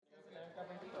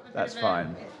That's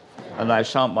fine. And I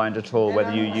shan't mind at all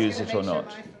whether you use it or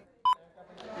not.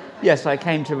 Yes, I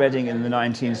came to Reading in the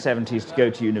 1970s to go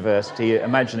to university,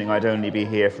 imagining I'd only be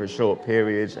here for a short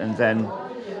period, and then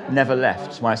never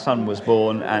left. My son was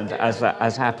born, and as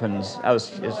happens,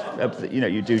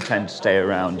 you do tend to stay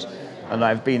around. And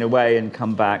I've been away and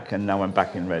come back, and now I'm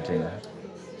back in Reading.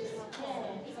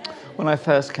 When I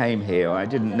first came here, I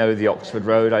didn't know the Oxford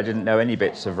Road, I didn't know any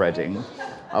bits of Reading.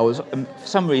 I was, for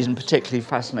some reason, particularly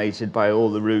fascinated by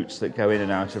all the routes that go in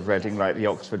and out of Reading, like the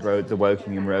Oxford Road, the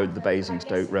Wokingham Road, the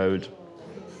Basingstoke Road.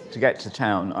 To get to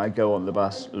town, I go on the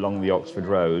bus along the Oxford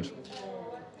Road,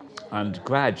 and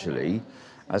gradually,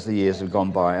 as the years have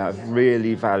gone by, I've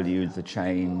really valued the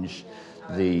change,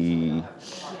 the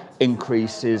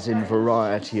increases in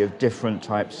variety of different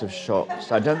types of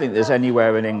shops. I don't think there's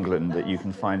anywhere in England that you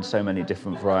can find so many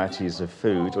different varieties of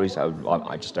food, or at least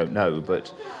I just don't know,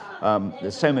 but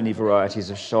there's so many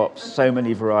varieties of shops, so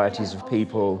many varieties of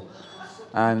people,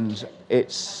 and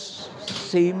it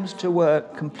seems to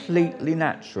work completely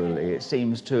naturally. It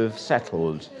seems to have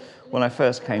settled. When I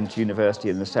first came to university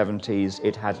in the 70s,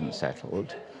 it hadn't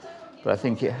settled, but I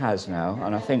think it has now,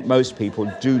 and I think most people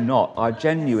are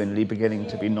genuinely beginning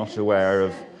to be not aware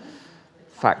of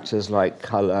factors like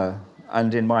colour,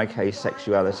 and in my case,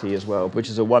 sexuality as well, which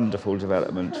is a wonderful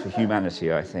development for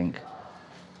humanity, I think.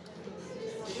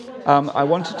 I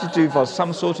wanted to do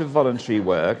some sort of voluntary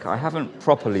work. I haven't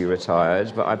properly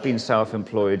retired, but I've been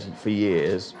self-employed for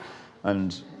years,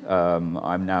 and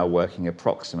I'm now working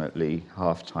approximately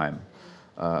half-time.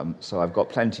 So I've got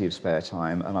plenty of spare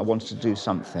time, and I wanted to do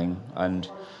something. And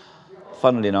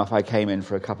funnily enough, I came in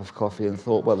for a cup of coffee and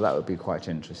thought, well, that would be quite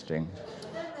interesting.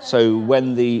 So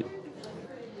when the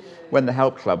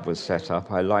Help Club was set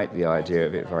up, I liked the idea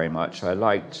of it very much. I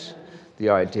liked the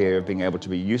idea of being able to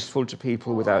be useful to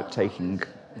people without taking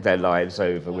their lives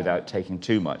over, without taking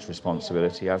too much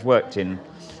responsibility. I've worked in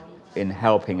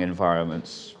helping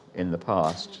environments in the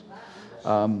past,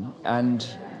 and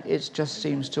it just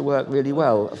seems to work really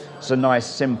well. It's a nice,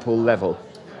 simple level.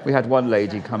 We had one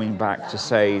lady coming back to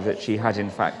say that she had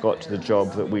in fact got to the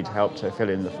job that we'd helped her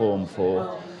fill in the form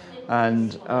for,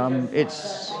 and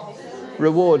it's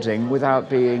rewarding without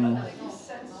being...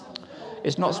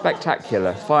 It's not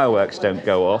spectacular. Fireworks don't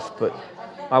go off, but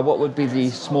what would be the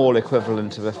small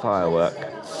equivalent of a firework?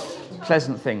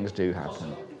 Pleasant things do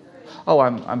happen. Oh,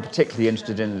 I'm particularly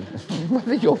interested in,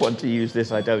 whether you'll want to use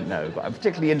this, I don't know, but I'm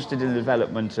particularly interested in the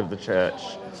development of the church.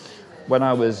 When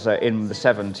I was in the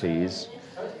 70s,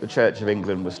 the Church of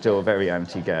England was still very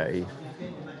anti-gay,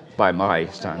 by my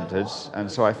standards,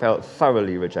 and so I felt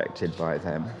thoroughly rejected by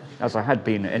them, as I had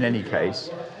been in any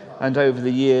case. And over the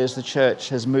years, the church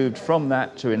has moved from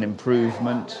that to an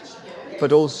improvement,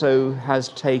 but also has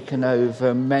taken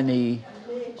over many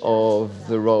of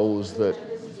the roles that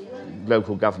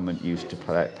local government used to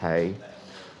play.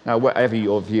 Now, whatever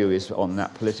your view is on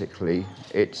that politically,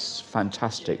 it's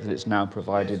fantastic that it's now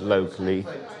provided locally,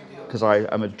 because I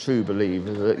am a true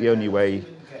believer that the only way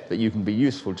that you can be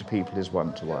useful to people is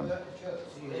one-to-one.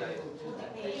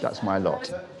 That's my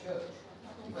lot.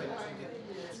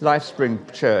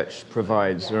 Lifespring Church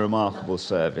provides a remarkable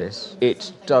service.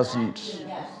 It doesn't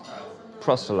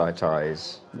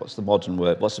proselytise. What's the modern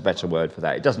word? What's the better word for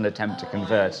that? It doesn't attempt to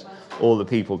convert all the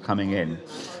people coming in,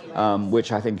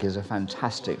 which I think is a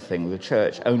fantastic thing. The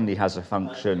church only has a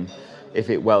function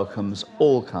if it welcomes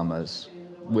all comers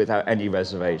without any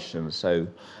reservations. So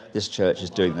this church is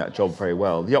doing that job very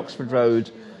well. The Oxford Road,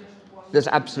 there's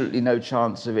absolutely no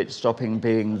chance of it stopping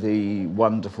being the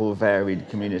wonderful, varied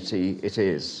community it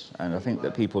is. And I think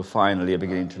that people finally are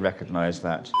beginning to recognise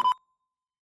that.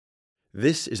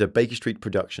 This is a Baker Street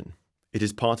production. It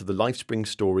is part of the Lifespring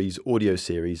Stories audio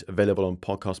series available on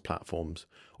podcast platforms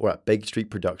or at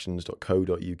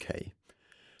bakerstreetproductions.co.uk.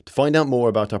 To find out more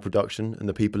about our production and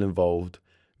the people involved,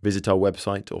 visit our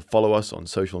website or follow us on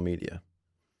social media.